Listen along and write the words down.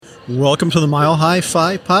Welcome to the Mile High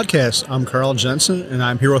Fi podcast. I'm Carl Jensen, and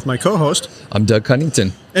I'm here with my co-host. I'm Doug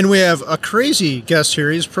Cunnington. And we have a crazy guest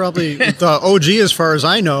here. He's probably the OG, as far as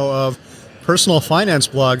I know, of personal finance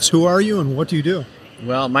blogs. Who are you, and what do you do?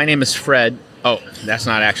 Well, my name is Fred. Oh, that's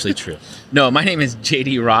not actually true. No, my name is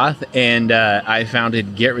JD Roth, and I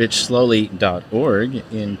founded GetRichSlowly.org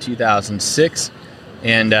in 2006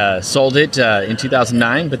 and sold it in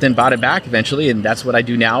 2009, but then bought it back eventually, and that's what I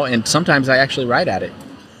do now, and sometimes I actually write at it.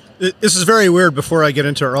 This is very weird. Before I get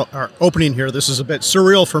into our opening here, this is a bit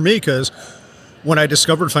surreal for me because when I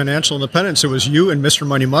discovered financial independence, it was you and Mr.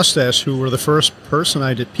 Money Mustache who were the first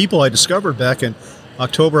people I discovered back in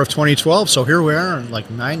October of 2012. So here we are,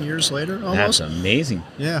 like 9 years later almost. That's amazing.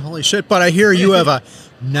 Yeah, holy shit. But I hear you have a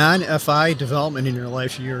non-FI development in your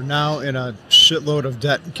life. You're now in a shitload of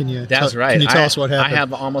debt. That's right. Can you tell us what happened? I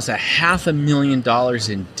have almost $500,000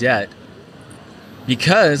 in debt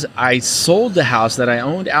because I sold the house that I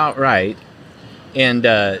owned outright and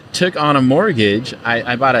took on a mortgage.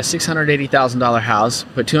 I bought a $680,000 house,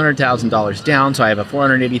 put $200,000 down, so I have a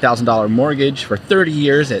 $480,000 mortgage for 30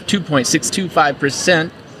 years at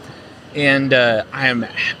 2.625%, and I am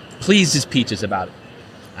pleased as peaches about it.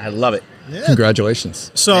 I love it. Yeah.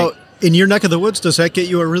 Congratulations. So in your neck of the woods, does that get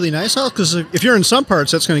you a really nice house? Because if you're in some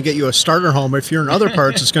parts, that's going to get you a starter home. If you're in other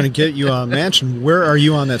parts, it's going to get you a mansion. Where are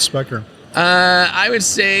you on that spectrum? I would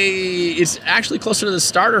say it's actually closer to the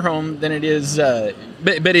starter home than it is,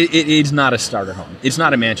 but it is not a starter home. It's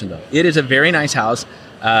not a mansion, though. It is a very nice house.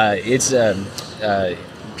 It's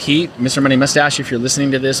Pete, Mr. Money Mustache, if you're listening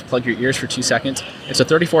to this, plug your ears for 2 seconds. It's a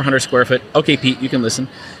 3,400 square foot. Okay, Pete, you can listen.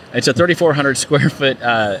 It's a 3,400 square foot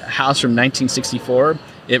house from 1964.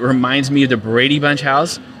 It reminds me of the Brady Bunch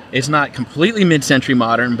house. It's not completely mid-century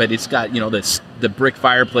modern, but it's got, the brick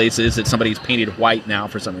fireplaces that somebody's painted white now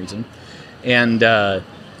for some reason. And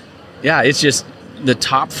it's just the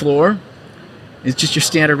top floor. It's just your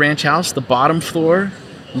standard ranch house. The bottom floor,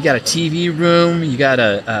 you got a TV room. You got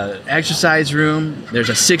a exercise room. There's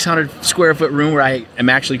a 600 square foot room where I am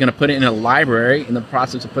actually going to put it in a library, in the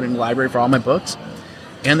process of putting it in a library for all my books.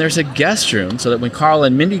 And there's a guest room so that when Carl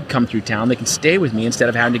and Mindy come through town, they can stay with me instead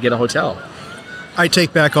of having to get a hotel. I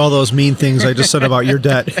take back all those mean things I just said about your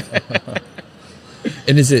debt.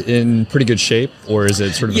 And is it in pretty good shape, or is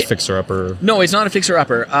it sort of a fixer-upper? No, it's not a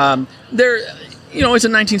fixer-upper. It's a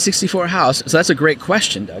 1964 house, so that's a great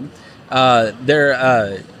question, Doug.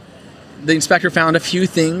 The inspector found a few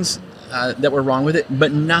things that were wrong with it,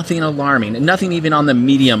 but nothing alarming, and nothing even on the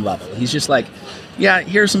medium level. He's just like, yeah,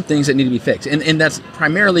 here's some things that need to be fixed. And that's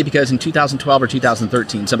primarily because in 2012 or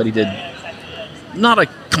 2013, somebody did not a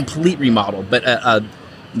complete remodel, but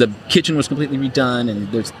the kitchen was completely redone,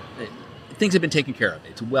 and things have been taken care of.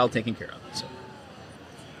 It's well taken care of. So.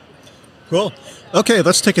 Cool. Okay,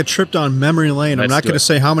 let's take a trip down memory lane. I'm not going to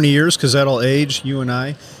say how many years because that'll age you and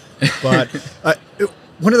I. But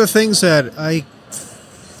one of the things that I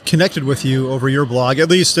connected with you over your blog, at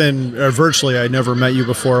least in virtually, I never met you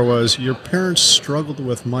before, was your parents struggled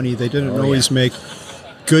with money. They didn't always make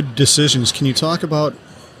good decisions. Can you talk about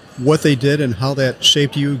what they did and how that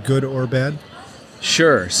shaped you, good or bad?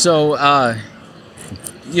 Sure. So,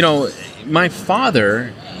 my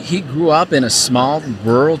father, he grew up in a small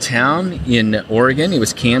rural town in Oregon. It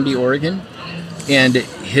was Canby, Oregon. And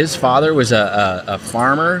his father was a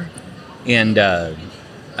farmer, and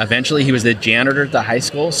eventually he was the janitor at the high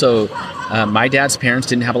school. So my dad's parents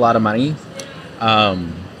didn't have a lot of money.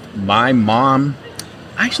 My mom,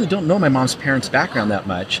 I actually don't know my mom's parents' background that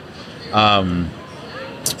much.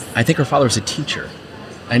 I think her father was a teacher.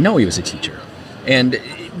 I know he was a teacher.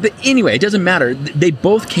 But anyway, it doesn't matter. They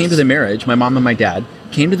both came to the marriage, my mom and my dad,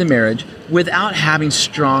 came to the marriage without having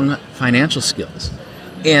strong financial skills.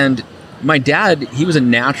 And my dad, he was a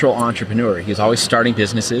natural entrepreneur. He was always starting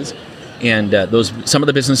businesses, and some of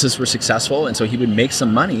the businesses were successful, and so he would make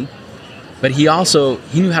some money. But he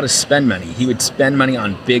knew how to spend money. He would spend money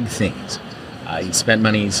on big things. He'd spend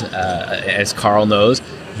monies, as Carl knows,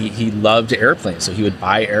 he loved airplanes. So he would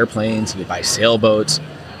buy airplanes, he would buy sailboats,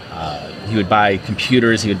 he would buy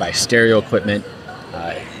computers, he would buy stereo equipment.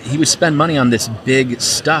 He would spend money on this big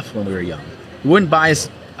stuff when we were young. He wouldn't buy us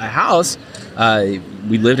a house.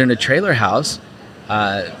 We lived in a trailer house,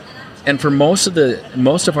 and for most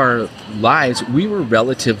of our lives, we were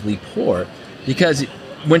relatively poor because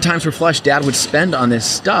when times were flush, Dad would spend on this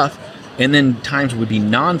stuff, and then times would be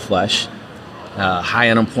non-flush, high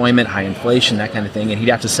unemployment, high inflation, that kind of thing, and he'd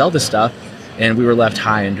have to sell the stuff, and we were left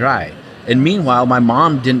high and dry. And meanwhile, my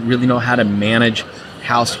mom didn't really know how to manage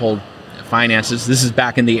household finances. This is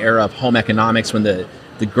back in the era of home economics, when the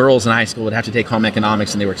girls in high school would have to take home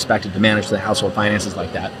economics, and they were expected to manage the household finances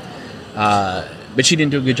like that. but she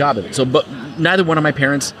didn't do a good job of it. So, but neither one of my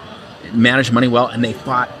parents managed money well, and they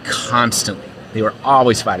fought constantly. They were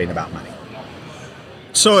always fighting about money.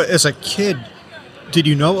 So as a kid, did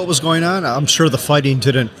you know what was going on? I'm sure the fighting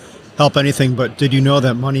didn't help anything, but did you know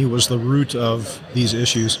that money was the root of these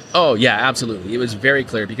issues? Oh, yeah, absolutely. It was very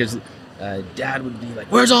clear because Dad would be like,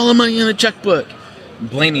 where's all the money in the checkbook?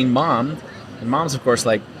 Blaming Mom. And Mom's, of course,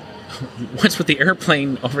 like, what's with the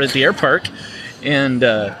airplane over at the airpark? And,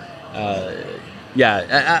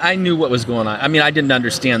 I knew what was going on. I mean, I didn't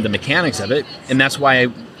understand the mechanics of it. And that's why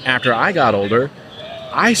after I got older,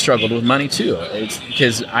 I struggled with money too. It's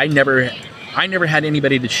because I never had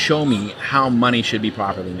anybody to show me how money should be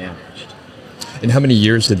properly managed. And how many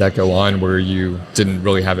years did that go on where you didn't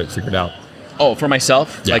really have it figured out? Oh, for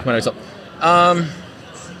myself? Yeah. Like when I was...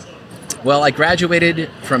 well, I graduated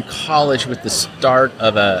from college with the start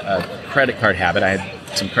of a credit card habit. I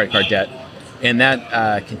had some credit card debt. And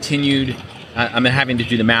that continued. I'm having to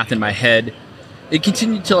do the math in my head. It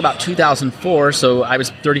continued till about 2004, so I was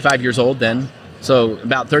 35 years old then. So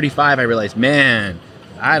about 35, I realized, man,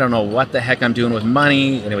 I don't know what the heck I'm doing with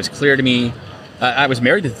money, and it was clear to me. I was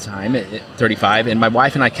married at the time, at 35, and my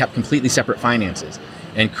wife and I kept completely separate finances.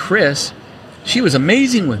 And Chris, she was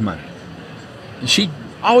amazing with money. She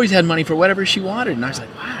always had money for whatever she wanted, and I was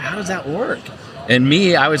like, wow, how does that work? And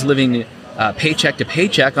me, I was living paycheck to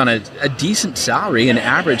paycheck on a decent salary, an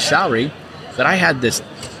average salary, but I had this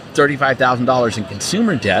 $35,000 in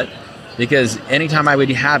consumer debt because anytime I would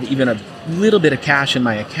have even a little bit of cash in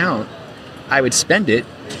my account, I would spend it,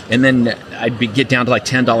 and then I'd get down to like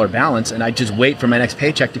 $10 balance, and I'd just wait for my next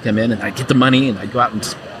paycheck to come in, and I'd get the money, and I'd go out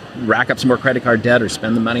and rack up some more credit card debt or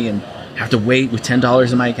spend the money and have to wait with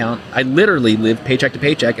 $10 in my account. I literally lived paycheck to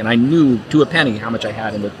paycheck, and I knew to a penny how much I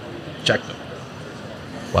had in the checkbook.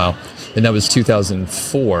 Wow. And that was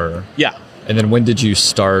 2004. Yeah. And then when did you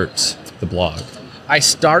start the blog? I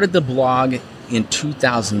started the blog in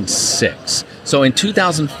 2006. So in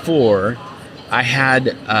 2004, I had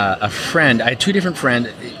a friend. I had two different friends.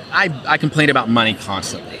 I complained about money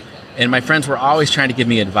constantly. And my friends were always trying to give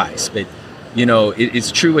me advice. But, you know,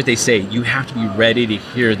 it's true what they say. You have to be ready to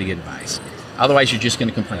hear the advice. Otherwise, you're just going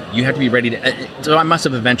to complain. You have to be ready to... So I must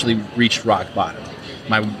have eventually reached rock bottom.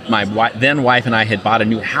 My then wife and I had bought a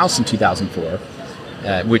new house in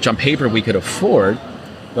 2004, which on paper we could afford.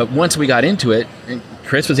 But once we got into it,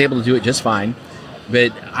 Chris was able to do it just fine.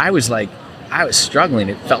 But I was struggling.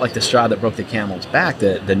 It felt like the straw that broke the camel's back,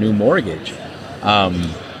 the new mortgage.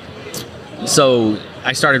 So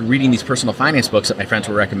I started reading these personal finance books that my friends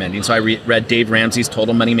were recommending. So I read Dave Ramsey's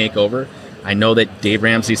Total Money Makeover. I know that Dave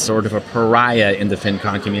Ramsey's sort of a pariah in the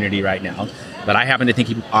FinCon community right now, but I happen to think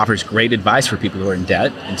he offers great advice for people who are in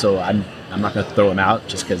debt. And so I'm not going to throw him out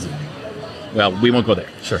just because, well, we won't go there.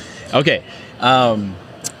 Sure. Okay. And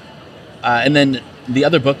then the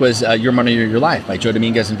other book was Your Money or Your Life by Joe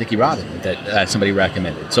Dominguez and Vicki Robin that somebody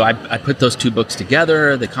recommended. So I put those two books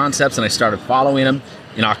together, the concepts, and I started following them.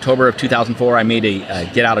 In October of 2004, I made a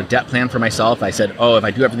get out of debt plan for myself. I said, if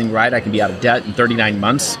I do everything right, I can be out of debt in 39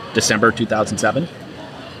 months, December 2007.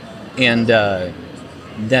 And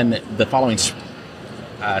then the following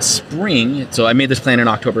spring, so I made this plan in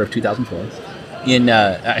October of 2004.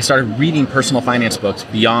 I started reading personal finance books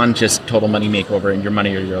beyond just Total Money Makeover and Your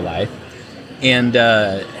Money or Your Life. And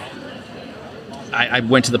I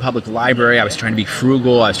went to the public library. I was trying to be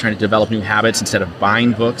frugal. I was trying to develop new habits. Instead of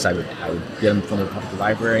buying books, I would get them from the public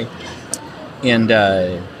library. And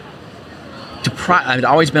I'd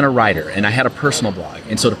always been a writer, and I had a personal blog.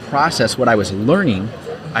 And so to process what I was learning,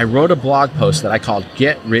 I wrote a blog post that I called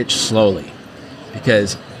Get Rich Slowly.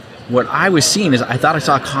 Because what I was seeing is I thought I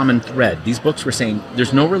saw a common thread. These books were saying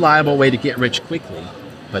there's no reliable way to get rich quickly,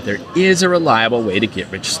 but there is a reliable way to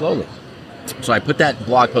get rich slowly. So I put that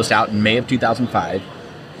blog post out in May of 2005,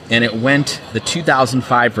 and it went the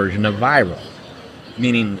 2005 version of viral,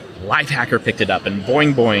 meaning Lifehacker picked it up, and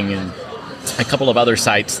Boing Boing, and a couple of other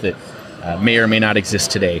sites that may or may not exist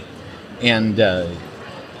today. And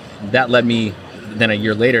that led me then a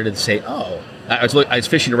year later to say, I was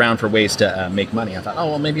fishing around for ways to make money. I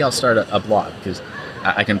thought, maybe I'll start a blog because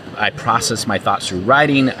I process my thoughts through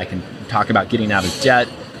writing. I can talk about getting out of debt.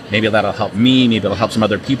 Maybe that'll help me, maybe it'll help some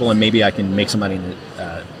other people, and maybe I can make some money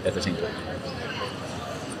at the same time.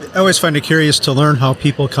 I always find it curious to learn how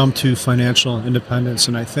people come to financial independence,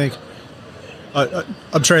 and I think,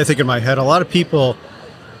 I'm trying to think in my head, a lot of people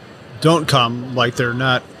don't come like they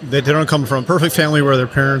don't come from a perfect family where their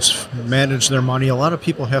parents manage their money. A lot of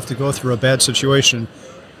people have to go through a bad situation,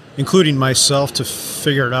 including myself, to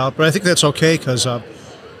figure it out. But I think that's okay because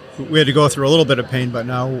we had to go through a little bit of pain, but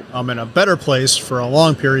now I'm in a better place for a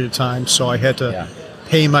long period of time, so I had to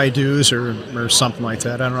pay my dues or something like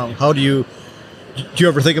that. I don't know. How do you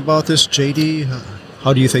ever think about this, JD?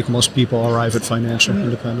 How do you think most people arrive at financial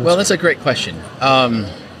independence? Well, that's a great question. And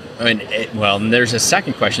there's a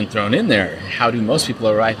second question thrown in there. How do most people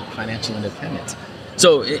arrive at financial independence?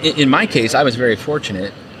 So in my case, I was very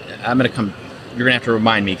fortunate. You're going to have to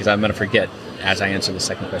remind me because I'm going to forget as I answer the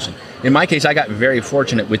second question. In my case, I got very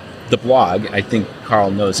fortunate with the blog. I think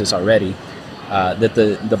Carl knows this already, that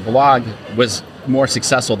the blog was more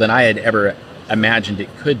successful than I had ever imagined it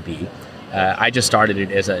could be. I just started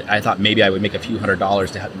it I thought maybe I would make a few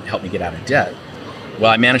 $100s to help me get out of debt. Well,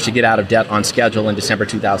 I managed to get out of debt on schedule in December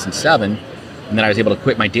 2007, and then I was able to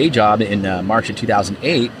quit my day job in March of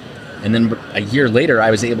 2008, and then a year later I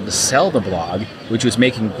was able to sell the blog, which was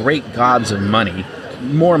making great gobs of money,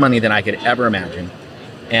 more money than I could ever imagine,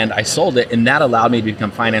 and I sold it, and that allowed me to become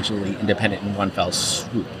financially independent in one fell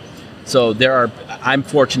swoop. So I'm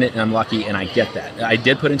fortunate and I'm lucky, and I get that. I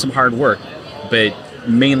did put in some hard work, but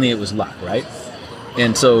mainly it was luck, right?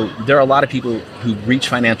 And so there are a lot of people who reach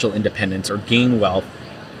financial independence or gain wealth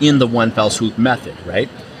in the one fell swoop method, right?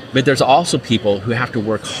 But there's also people who have to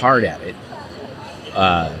work hard at it.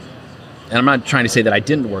 And I'm not trying to say that I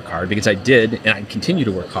didn't work hard, because I did, and I continue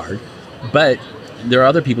to work hard. But there are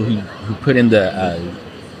other people who put in the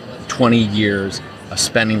 20 years of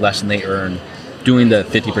spending less than they earn, doing the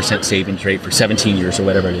 50% savings rate for 17 years or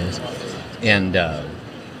whatever it is. And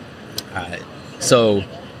so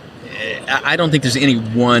I don't think there's any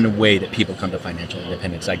one way that people come to financial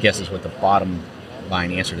independence, I guess, is what the bottom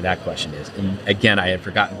line answer to that question is. And again, I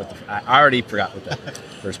already forgot what the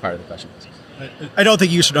first part of the question was. I don't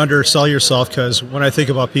think you should undersell yourself, because when I think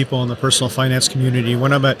about people in the personal finance community,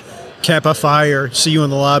 when I'm at Cap FI or see you in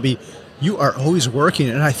the lobby, you are always working.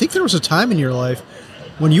 And I think there was a time in your life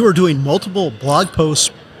when you were doing multiple blog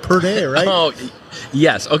posts per day, right? Oh,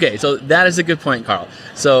 yes. Okay, so that is a good point, Carl.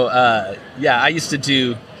 So, I used to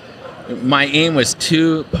do... My aim was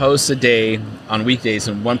 2 posts a day on weekdays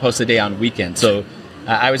and 1 post a day on weekends. So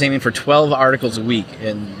I was aiming for 12 articles a week.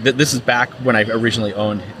 And this is back when I originally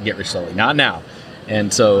owned Get Rich Slowly, not now.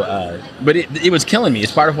 And so, but it was killing me.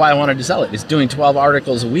 It's part of why I wanted to sell it. It's doing 12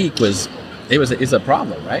 articles a week is a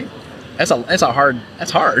problem, right? That's hard.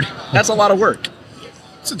 That's a lot of work.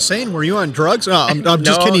 It's insane. Were you on drugs? No, I'm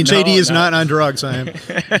just kidding. JD is not on drugs. I am.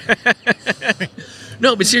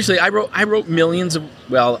 No, but seriously, I wrote millions of,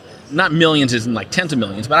 well, not millions isn't like tens of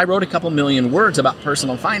millions, but I wrote a couple million words about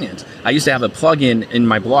personal finance. I used to have a plugin in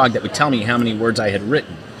my blog that would tell me how many words I had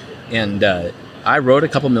written. And I wrote a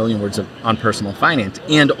couple million words on personal finance.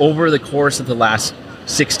 And over the course of the last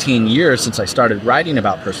 16 years since I started writing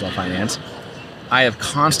about personal finance, I have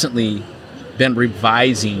constantly been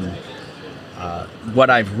revising what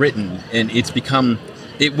I've written. And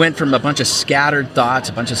it went from a bunch of scattered thoughts,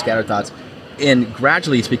 and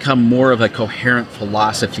gradually it's become more of a coherent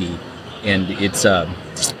philosophy, and it's a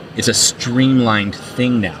streamlined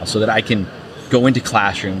thing now, so that I can go into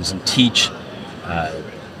classrooms and teach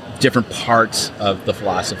different parts of the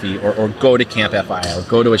philosophy, or go to Camp FI, or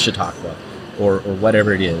go to a Chautauqua, or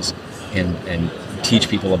whatever it is, and teach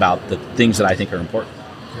people about the things that I think are important.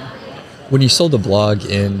 When you sold the blog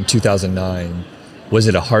in 2009, was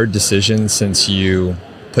it a hard decision, since you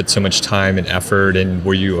put so much time and effort, and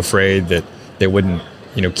were you afraid that they wouldn't,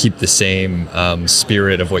 keep the same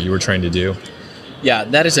spirit of what you were trying to do? Yeah,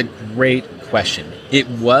 that is a great question. It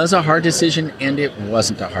was a hard decision, and it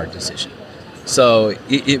wasn't a hard decision. So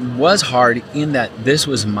it was hard in that this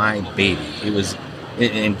was my baby. It was,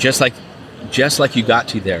 and just like you got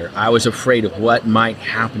to there, I was afraid of what might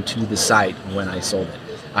happen to the site when I sold it.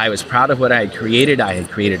 I was proud of what I had created. I had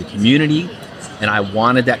created a community, and I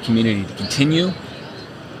wanted that community to continue.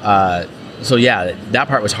 So yeah, that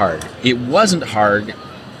part was hard. It wasn't hard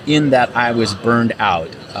in that I was burned out.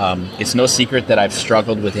 It's no secret that I've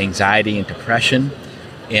struggled with anxiety and depression,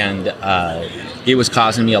 and it was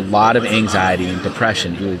causing me a lot of anxiety and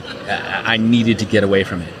depression. I needed to get away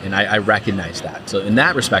from it, and I recognized that. So in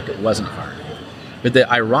that respect, it wasn't hard. But the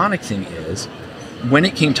ironic thing is, when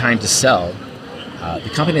it came time to sell,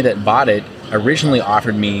 the company that bought it originally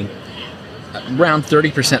offered me around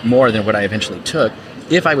 30% more than what I eventually took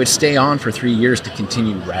if I would stay on for 3 years to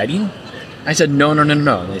continue writing. I said, no. And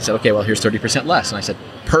they said, okay, well, here's 30% less. And I said,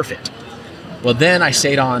 perfect. Well, then I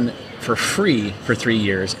stayed on for free for 3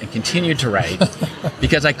 years and continued to write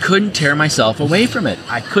because I couldn't tear myself away from it.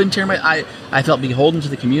 I felt beholden to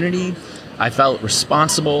the community. I felt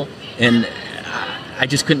responsible, and I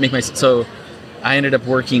just couldn't make myself. So I ended up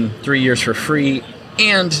working 3 years for free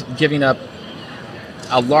and giving up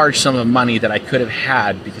a large sum of money that I could have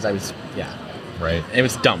had because I was, right. It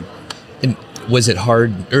was dumb. And Was it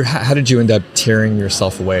hard, or how did you end up tearing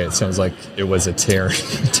yourself away? It sounds like it was a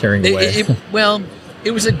tearing away. Well,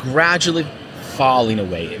 it was a gradually falling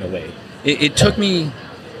away in a way. It took me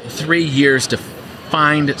 3 years to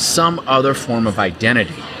find some other form of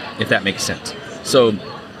identity, if that makes sense. So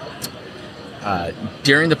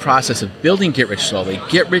during the process of building Get Rich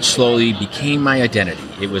Slowly became my identity.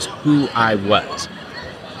 It was who I was.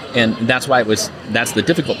 And that's why that's the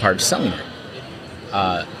difficult part of selling it.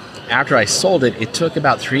 After I sold it, it took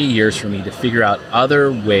about 3 years for me to figure out other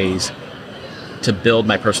ways to build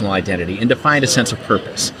my personal identity and to find a sense of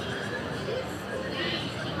purpose.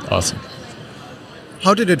 Awesome.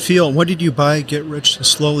 How did it feel? When did you buy Get Rich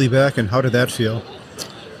Slowly back, and how did that feel?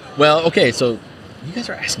 Well, okay, so you guys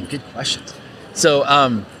are asking good questions. So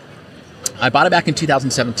I bought it back in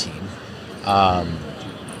 2017,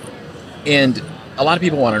 and a lot of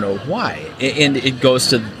people want to know why. And it goes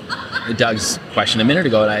to Doug's question a minute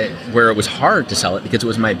ago, where it was hard to sell it because it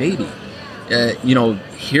was my baby.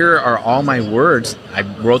 Here are all my words. I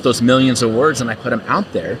wrote those millions of words and I put them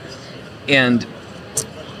out there. And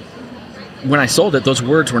when I sold it, those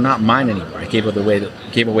words were not mine anymore. I gave away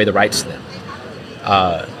the rights to them.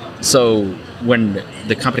 So when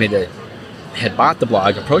the company that had bought the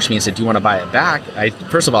blog approached me and said, "Do you want to buy it back?"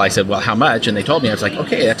 First of all, I said, "Well, how much?" And they told me. I was like,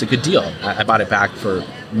 "Okay, that's a good deal." I bought it back for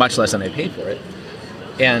much less than I paid for it.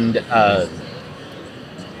 And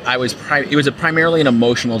it was primarily an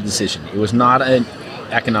emotional decision. It was not an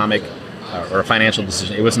economic or a financial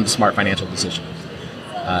decision. It wasn't a smart financial decision.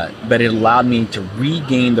 But it allowed me to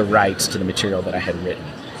regain the rights to the material that I had written.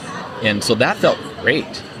 And so that felt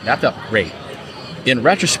great. In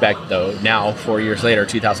retrospect, though, now 4 years later,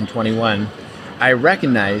 2021, I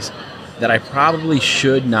recognize that I probably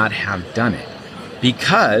should not have done it.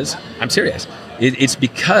 Because, I'm serious, it's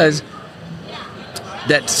because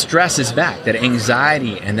that stress is back, that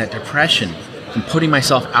anxiety and that depression from putting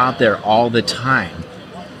myself out there all the time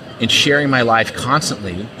and sharing my life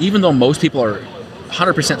constantly, even though most people are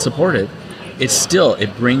 100% supportive,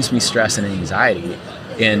 it brings me stress and anxiety.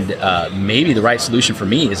 And maybe the right solution for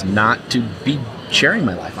me is not to be sharing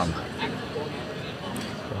my life online.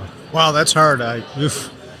 Wow, that's hard.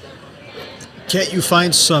 Can't you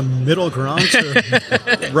find some middle ground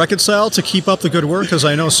to reconcile to keep up the good work? Because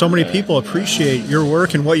I know so many people appreciate your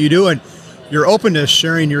work and what you do, and your openness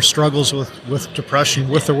sharing your struggles with depression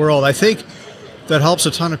with the world. I think that helps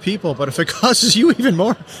a ton of people, but if it causes you even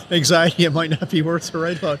more anxiety, it might not be worth the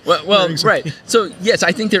right about. Well, right. So yes,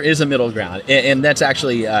 I think there is a middle ground, and that's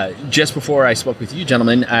actually just before I spoke with you,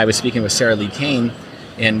 gentlemen, I was speaking with Sarah Lee Kane,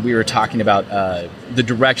 and we were talking about the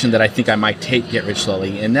direction that I think I might take Get Rich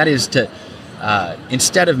Slowly, and that is to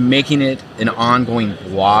instead of making it an ongoing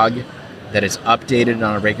blog that is updated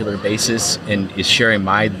on a regular basis and is sharing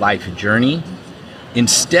my life journey,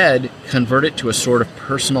 instead convert it to a sort of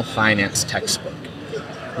personal finance textbook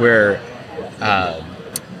where I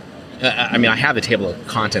have the table of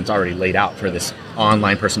contents already laid out for this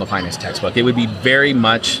online personal finance textbook. It would be very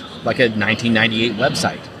much like a 1998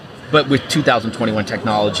 website, but with 2021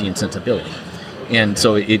 technology and sensibility. And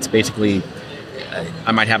so it's basically,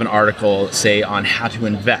 I might have an article, say, on how to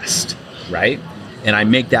invest, right? And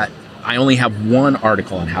I only have one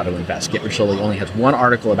article on how to invest. Get Rich Slowly only has one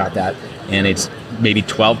article about that, and it's maybe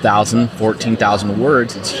 12,000, 14,000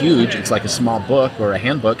 words. It's huge. It's like a small book or a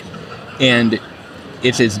handbook, and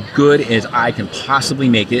it's as good as I can possibly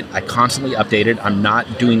make it. I constantly update it. I'm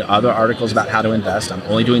not doing other articles about how to invest. I'm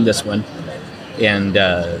only doing this one, and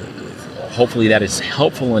hopefully that is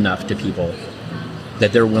helpful enough to people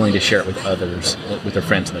that they're willing to share it with others, with their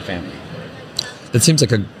friends and their family. That seems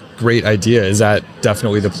like a great idea. Is that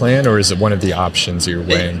definitely the plan, or is it one of the options you're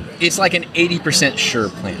weighing? It's like an 80% sure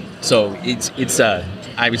plan. So it's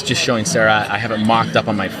I was just showing Sarah, I have it mocked up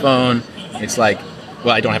on my phone. It's like,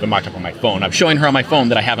 well, I don't have it mocked up on my phone. I'm showing her on my phone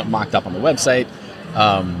that I haven't mocked up on the website.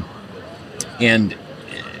 And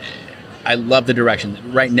I love the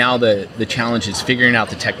direction. Right now, the challenge is figuring out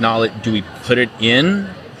the technology. Do we put it in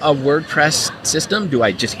a WordPress system? Do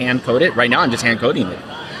I just hand code it? Right now, I'm just hand coding it.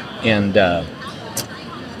 And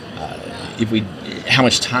how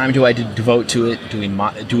much time do I devote to it?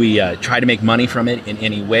 Do we try to make money from it in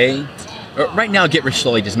any way? Right now, Get Rich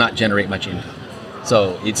Slowly does not generate much income,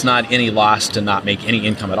 so it's not any loss to not make any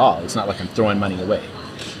income at all. It's not like I'm throwing money away.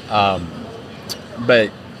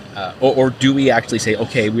 Or do we actually say,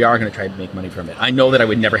 okay, we are going to try to make money from it? I know that I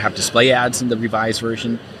would never have display ads in the revised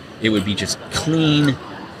version. It would be just clean.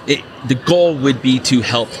 The goal would be to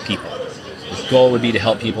help people. The goal would be to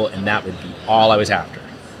help people, and that would be all I was after.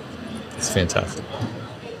 It's fantastic.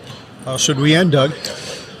 Should we end, Doug?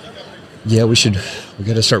 Yeah, we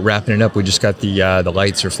got to start wrapping it up. We just got the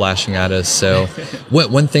lights are flashing at us. So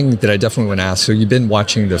one thing that I definitely want to ask, so you've been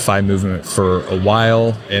watching the FI movement for a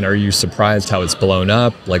while, and are you surprised how it's blown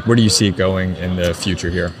up? Like, where do you see it going in the future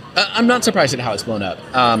here? I'm not surprised at how it's blown up.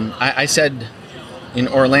 I said in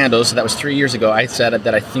Orlando, so that was 3 years ago, I said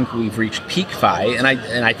that I think we've reached peak FI, and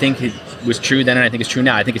I think it was true then, and I think it's true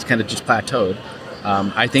now. I think it's kind of just plateaued.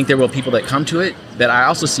 I think there will be people that come to it, but I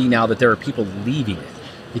also see now that there are people leaving it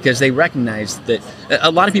because they recognize that a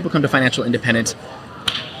lot of people come to financial independence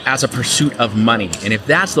as a pursuit of money. And if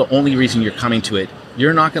that's the only reason you're coming to it,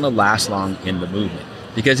 you're not going to last long in the movement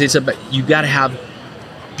because you got to have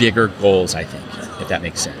bigger goals, I think, if that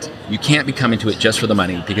makes sense. You can't be coming to it just for the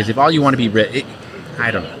money because if all you want to be rich, I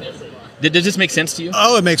don't know. Does this make sense to you?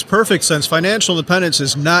 Oh, it makes perfect sense. Financial independence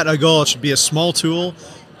is not a goal. It should be a small tool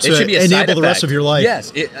to it should be a enable the rest of your life.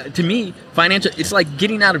 Yes. To me, it's like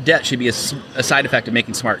getting out of debt should be a side effect of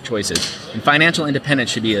making smart choices. And financial independence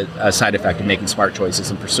should be a side effect of making smart choices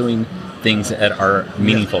and pursuing things that are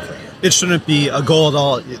meaningful for you. It shouldn't be a goal at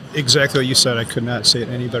all. Exactly what you said. I could not say it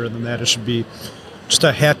any better than that. It should be just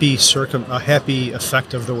a happy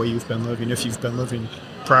effect of the way you've been living, if you've been living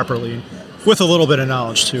properly, with a little bit of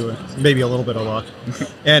knowledge too, and maybe a little bit of luck,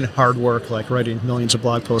 and hard work, like writing millions of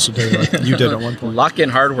blog posts a day like you did at one point. Luck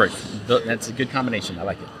and hard work. That's a good combination. I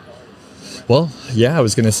like it. Well, yeah, I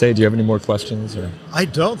was going to say, do you have any more questions? Or? I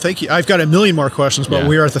don't. Thank you. I've got a million more questions, but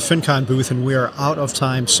we are at the FinCon booth, and we are out of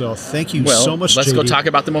time, so thank you so much, let's JD. go talk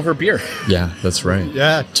about them over beer. Yeah, that's right.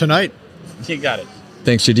 Yeah, tonight. You got it.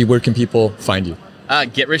 Thanks, JD. Where can people find you?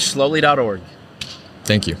 GetRichSlowly.org.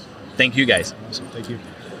 Thank you. Thank you, guys. Awesome. Thank you.